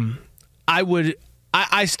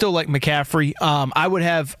 I still like McCaffrey.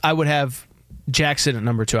 I would have Jackson at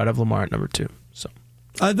number 2. I'd have Lamar at number 2. So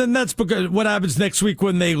then that's because what happens next week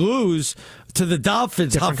when they lose to the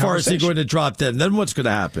Dolphins? How far is he going to drop then? Then what's going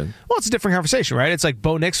to happen? Well, it's a different conversation, right? It's like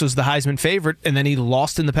Bo Nix was the Heisman favorite, and then he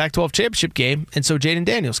lost in the Pac-12 championship game, and so Jaden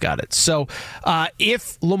Daniels got it. So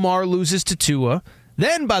if Lamar loses to Tua,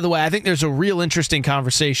 then, by the way, I think there's a real interesting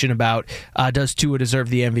conversation about does Tua deserve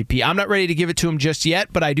the MVP? I'm not ready to give it to him just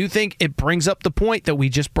yet, but I do think it brings up the point that we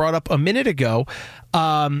just brought up a minute ago,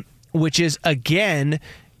 which is, again,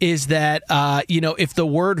 is that, if the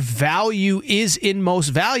word value is in most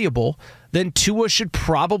valuable, then Tua should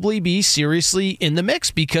probably be seriously in the mix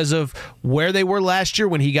because of where they were last year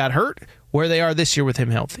when he got hurt, where they are this year with him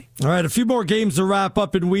healthy. All right, a few more games to wrap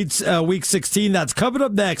up in week 16. That's coming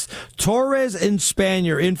up next. Torres and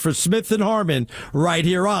Spanier in for Smith and Harmon right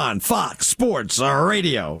here on Fox Sports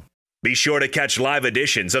Radio. Be sure to catch live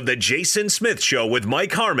editions of The Jason Smith Show with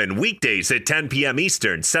Mike Harmon weekdays at 10 p.m.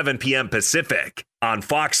 Eastern, 7 p.m. Pacific on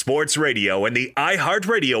Fox Sports Radio and the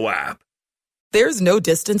iHeartRadio app. There's no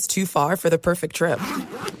distance too far for the perfect trip.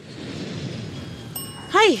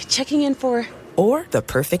 Hi, checking in for... Or the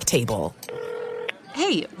perfect table.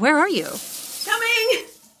 Hey, where are you? Coming!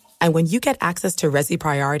 And when you get access to Resi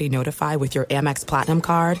Priority Notify with your Amex Platinum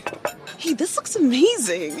card... Hey, this looks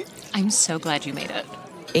amazing! I'm so glad you made it.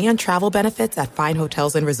 And travel benefits at fine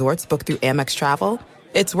hotels and resorts booked through Amex Travel,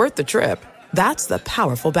 it's worth the trip. That's the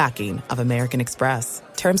powerful backing of American Express.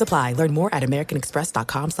 Terms apply. Learn more at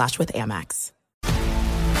americanexpress.com/withAmex.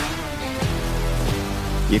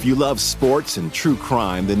 If you love sports and true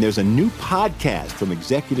crime, then there's a new podcast from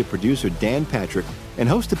executive producer Dan Patrick and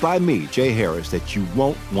hosted by me, Jay Harris, that you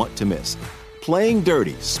won't want to miss. Playing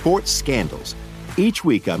Dirty: Sports Scandals. Each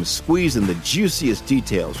week, I'm squeezing the juiciest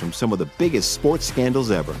details from some of the biggest sports scandals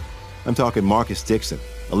ever. I'm talking Marcus Dixon,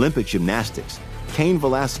 Olympic gymnastics, Cain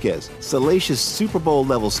Velasquez, salacious Super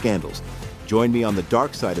Bowl-level scandals. Join me on the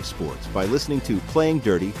dark side of sports by listening to Playing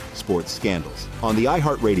Dirty: Sports Scandals on the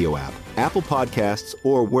iHeartRadio app, Apple Podcasts,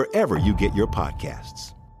 or wherever you get your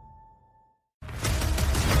podcasts.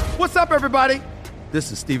 What's up, everybody?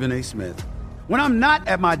 This is Stephen A. Smith. When I'm not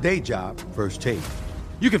at my day job, First Take,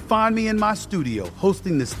 you can find me in my studio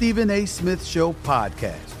hosting the Stephen A. Smith Show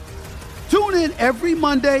podcast. Tune in every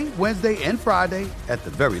Monday, Wednesday, and Friday, at the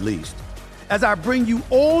very least, as I bring you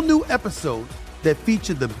all new episodes that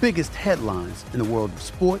feature the biggest headlines in the world of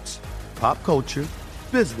sports, pop culture,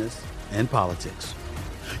 business, and politics.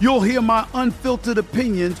 You'll hear my unfiltered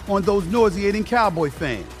opinions on those nauseating Cowboy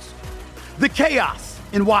fans, the chaos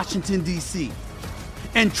in Washington, D.C.,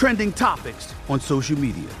 and trending topics on social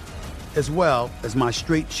media, as well as my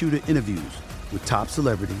straight shooter interviews with top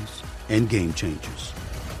celebrities and game changers.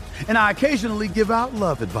 And I occasionally give out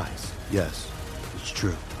love advice. Yes, it's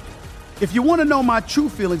true. If you want to know my true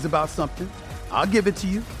feelings about something, I'll give it to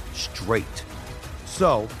you straight.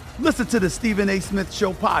 So listen to the Stephen A. Smith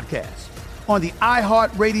Show podcast on the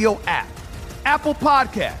iHeartRadio app, Apple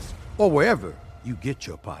Podcasts, or wherever you get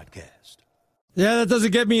your podcast. Yeah, that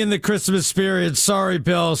doesn't get me in the Christmas spirit. Sorry,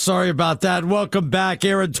 Bill. Sorry about that. Welcome back.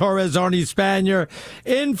 Aaron Torres, Arnie Spanier,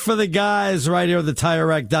 in for the guys right here at the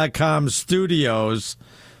TireRack.com studios.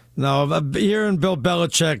 No, hearing Bill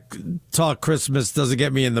Belichick talk Christmas doesn't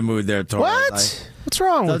get me in the mood there, Torres. What? What's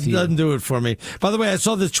wrong with you? Doesn't do it for me. By the way, I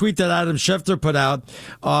saw this tweet that Adam Schefter put out.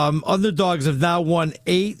 Underdogs have now won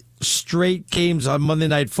 8 straight games on Monday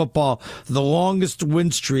Night Football, the longest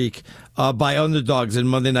win streak by underdogs in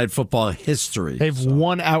Monday Night Football history. They've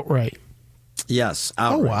won outright. Yes,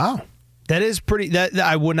 outright. Oh, wow. That is pretty. That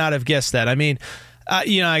I would not have guessed that. I mean, I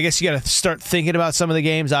guess you got to start thinking about some of the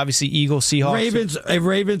games. Obviously, Eagles, Seahawks.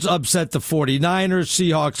 Ravens upset the 49ers.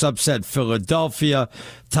 Seahawks upset Philadelphia.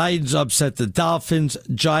 Titans upset the Dolphins.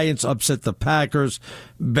 Giants upset the Packers.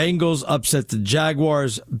 Bengals upset the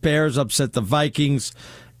Jaguars. Bears upset the Vikings.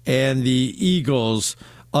 And the Eagles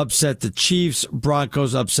upset the Chiefs.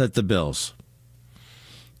 Broncos upset the Bills.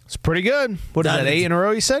 It's pretty good. What is that, 8 in a row,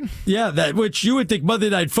 you said? Yeah, which you would think Monday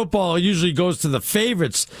Night Football usually goes to the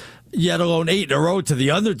favorites, yet alone 8 in a row to the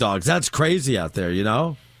underdogs. That's crazy out there, you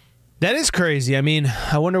know? That is crazy. I mean,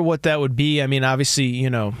 I wonder what that would be. I mean, obviously,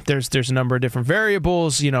 there's a number of different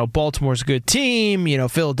variables. Baltimore's a good team.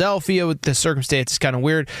 Philadelphia with the circumstance is kind of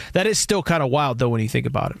weird. That is still kind of wild, though, when you think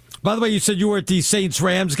about it. By the way, you said you were at the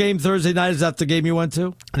Saints-Rams game Thursday night. Is that the game you went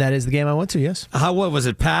to? That is the game I went to, yes. What was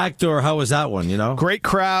it, packed, or how was that one, Great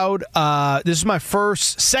crowd. This is my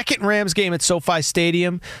second Rams game at SoFi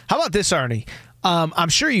Stadium. How about this, Arnie? I'm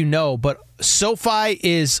sure you know, but SoFi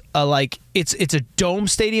is it's a dome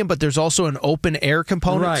stadium, but there's also an open air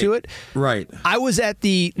component to it. Right. I was at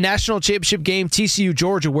the national championship game, TCU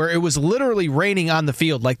Georgia, where it was literally raining on the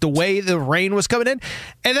field, like the way the rain was coming in.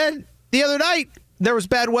 And then the other night, there was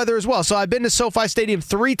bad weather as well. So I've been to SoFi Stadium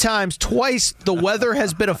 3 times. Twice the weather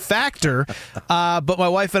has been a factor. But my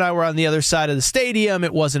wife and I were on the other side of the stadium.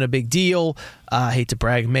 It wasn't a big deal. I hate to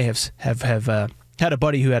brag. May have had a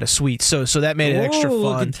buddy who had a suite. So that made it extra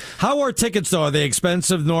fun. How are tickets, though? Are they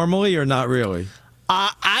expensive normally or not really?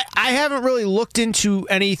 I haven't really looked into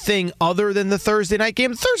anything other than the Thursday night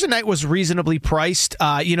game. The Thursday night was reasonably priced.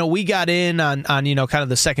 We got in on kind of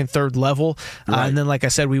the second, third level. Right. And then, like I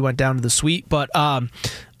said, we went down to the suite. But I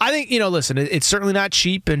think, listen, it's certainly not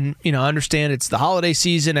cheap. And, I understand it's the holiday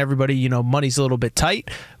season. Everybody, money's a little bit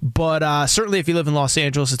tight. But certainly if you live in Los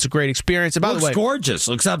Angeles, it's a great experience. And by the way, looks gorgeous.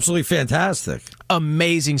 Looks absolutely fantastic.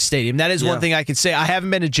 Amazing stadium. That is one thing I can say. I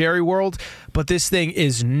haven't been to Jerry World, but this thing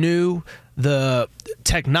is new. The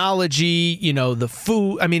technology, the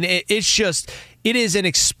food. I mean, it is an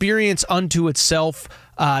experience unto itself.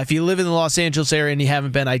 If you live in the Los Angeles area and you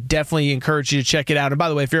haven't been, I definitely encourage you to check it out. And by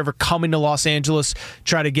the way, if you're ever coming to Los Angeles,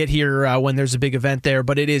 try to get here when there's a big event there.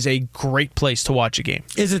 But it is a great place to watch a game.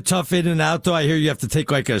 Is it tough in and out, though? I hear you have to take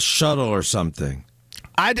like a shuttle or something.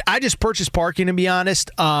 I just purchased parking, to be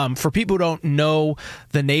honest. For people who don't know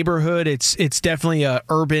the neighborhood, it's definitely a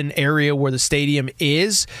urban area where the stadium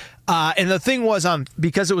is. And the thing was,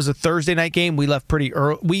 because it was a Thursday night game, we left pretty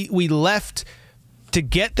early. We left to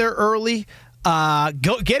get there early.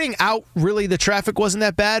 Getting out, really, the traffic wasn't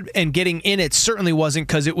that bad, and getting in, it certainly wasn't,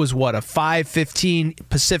 because it was a 5:15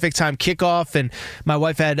 Pacific time kickoff, and my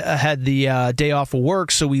wife had the day off of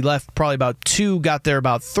work, so we left probably about 2, got there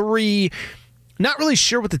about 3. Not really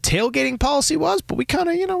sure what the tailgating policy was, but we kind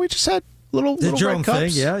of, we just had Little red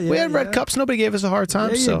cups. Yeah, we had red cups. Nobody gave us a hard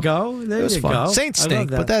time. There you go. It was fun. Saints stink,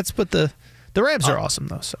 but the Rams are awesome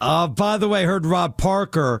though. So. By the way, I heard Rob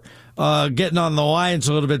Parker getting on the Lions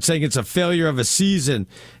a little bit, saying it's a failure of a season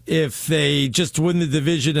if they just win the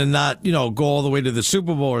division and not, go all the way to the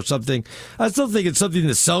Super Bowl or something. I still think it's something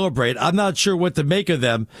to celebrate. I'm not sure what to make of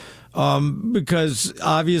them because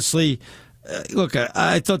obviously. Look,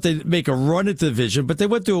 I thought they'd make a run at the division, but they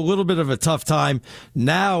went through a little bit of a tough time.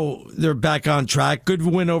 Now they're back on track. Good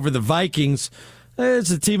win over the Vikings. It's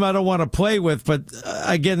a team I don't want to play with, but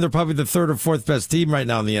again, they're probably the third or fourth best team right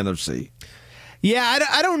now in the NFC. Yeah,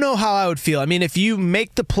 I don't know how I would feel. I mean, if you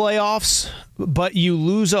make the playoffs, but you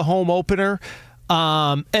lose a home opener,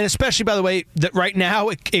 and especially, by the way, that right now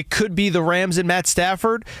it could be the Rams and Matt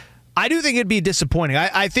Stafford, I do think it'd be disappointing.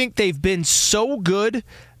 I think they've been so good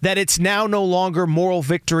that it's now no longer moral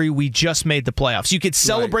victory. We just made the playoffs. You could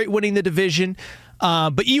celebrate winning the division,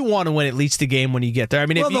 but you want to win at least a game when you get there. I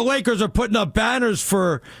mean, the Lakers are putting up banners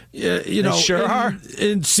for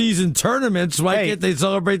in season tournaments. Why can't they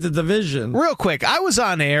celebrate the division? Real quick, I was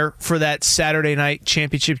on air for that Saturday night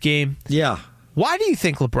championship game. Yeah. Why do you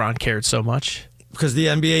think LeBron cared so much? Because the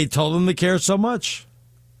NBA told him to care so much.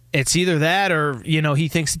 It's either that or, he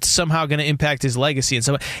thinks it's somehow going to impact his legacy. And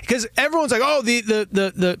because everyone's like, oh,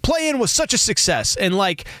 the play-in was such a success. And,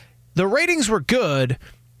 the ratings were good,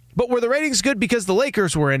 but were the ratings good because the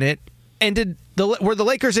Lakers were in it? And were the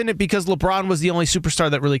Lakers in it because LeBron was the only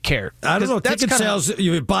superstar that really cared? I don't know. Ticket sales,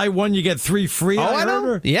 you buy one, you get 3 free. Oh, I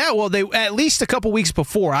know. Yeah, well, they at least a couple weeks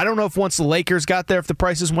before. I don't know if once the Lakers got there, if the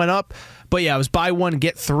prices went up. But yeah, it was buy one,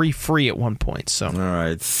 get 3 free at one point. So all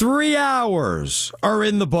right. 3 hours are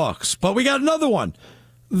in the books. But we got another one.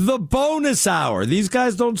 The bonus hour. These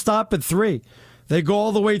guys don't stop at 3. They go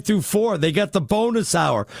all the way through 4. They got the bonus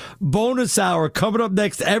hour. Bonus hour coming up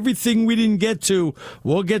next. Everything we didn't get to,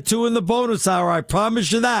 we'll get to in the bonus hour. I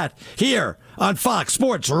promise you that. Here on Fox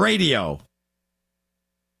Sports Radio.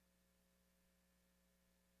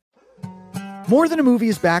 More Than a Movie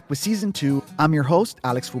is back with Season 2. I'm your host,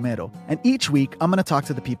 Alex Fumero. And each week, I'm going to talk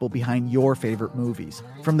to the people behind your favorite movies.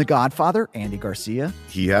 From The Godfather, Andy Garcia.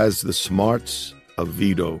 He has the smarts of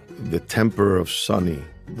Vito, the temper of Sonny,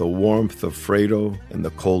 the warmth of Fredo, and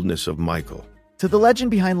the coldness of Michael. To the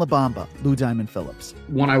legend behind La Bamba, Lou Diamond Phillips.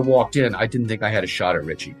 When I walked in, I didn't think I had a shot at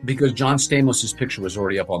Richie because John Stamos' picture was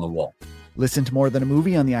already up on the wall. Listen to More Than a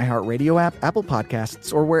Movie on the iHeartRadio app, Apple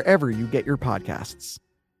Podcasts, or wherever you get your podcasts.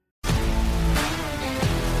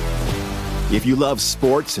 If you love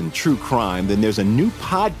sports and true crime, then there's a new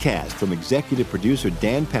podcast from executive producer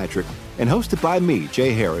Dan Patrick and hosted by me,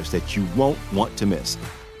 Jay Harris, that you won't want to miss.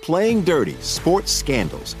 Playing Dirty: Sports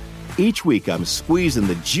Scandals. Each week, I'm squeezing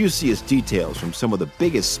the juiciest details from some of the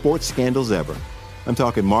biggest sports scandals ever. I'm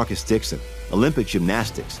talking Marcus Dixon, Olympic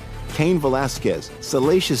gymnastics, Cain Velasquez,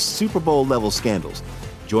 salacious Super Bowl-level scandals.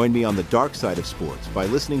 Join me on the dark side of sports by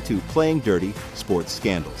listening to Playing Dirty: Sports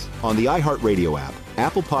Scandals on the iHeartRadio app,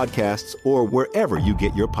 Apple Podcasts, or wherever you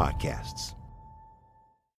get your podcasts.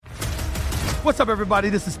 What's up, everybody?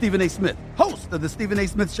 This is Stephen A. Smith, host of the Stephen A.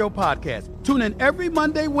 Smith Show podcast. Tune in every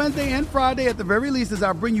Monday, Wednesday, and Friday at the very least as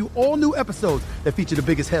I bring you all new episodes that feature the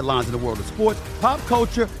biggest headlines in the world of sports, pop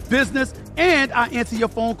culture, business, and I answer your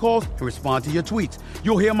phone calls and respond to your tweets.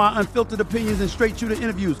 You'll hear my unfiltered opinions and straight-shooter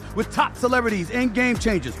interviews with top celebrities and game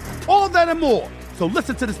changers. All that and more. So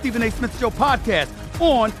listen to the Stephen A. Smith Show podcast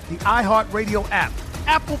on the iHeartRadio app,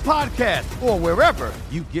 Apple Podcasts, or wherever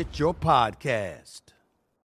you get your podcast.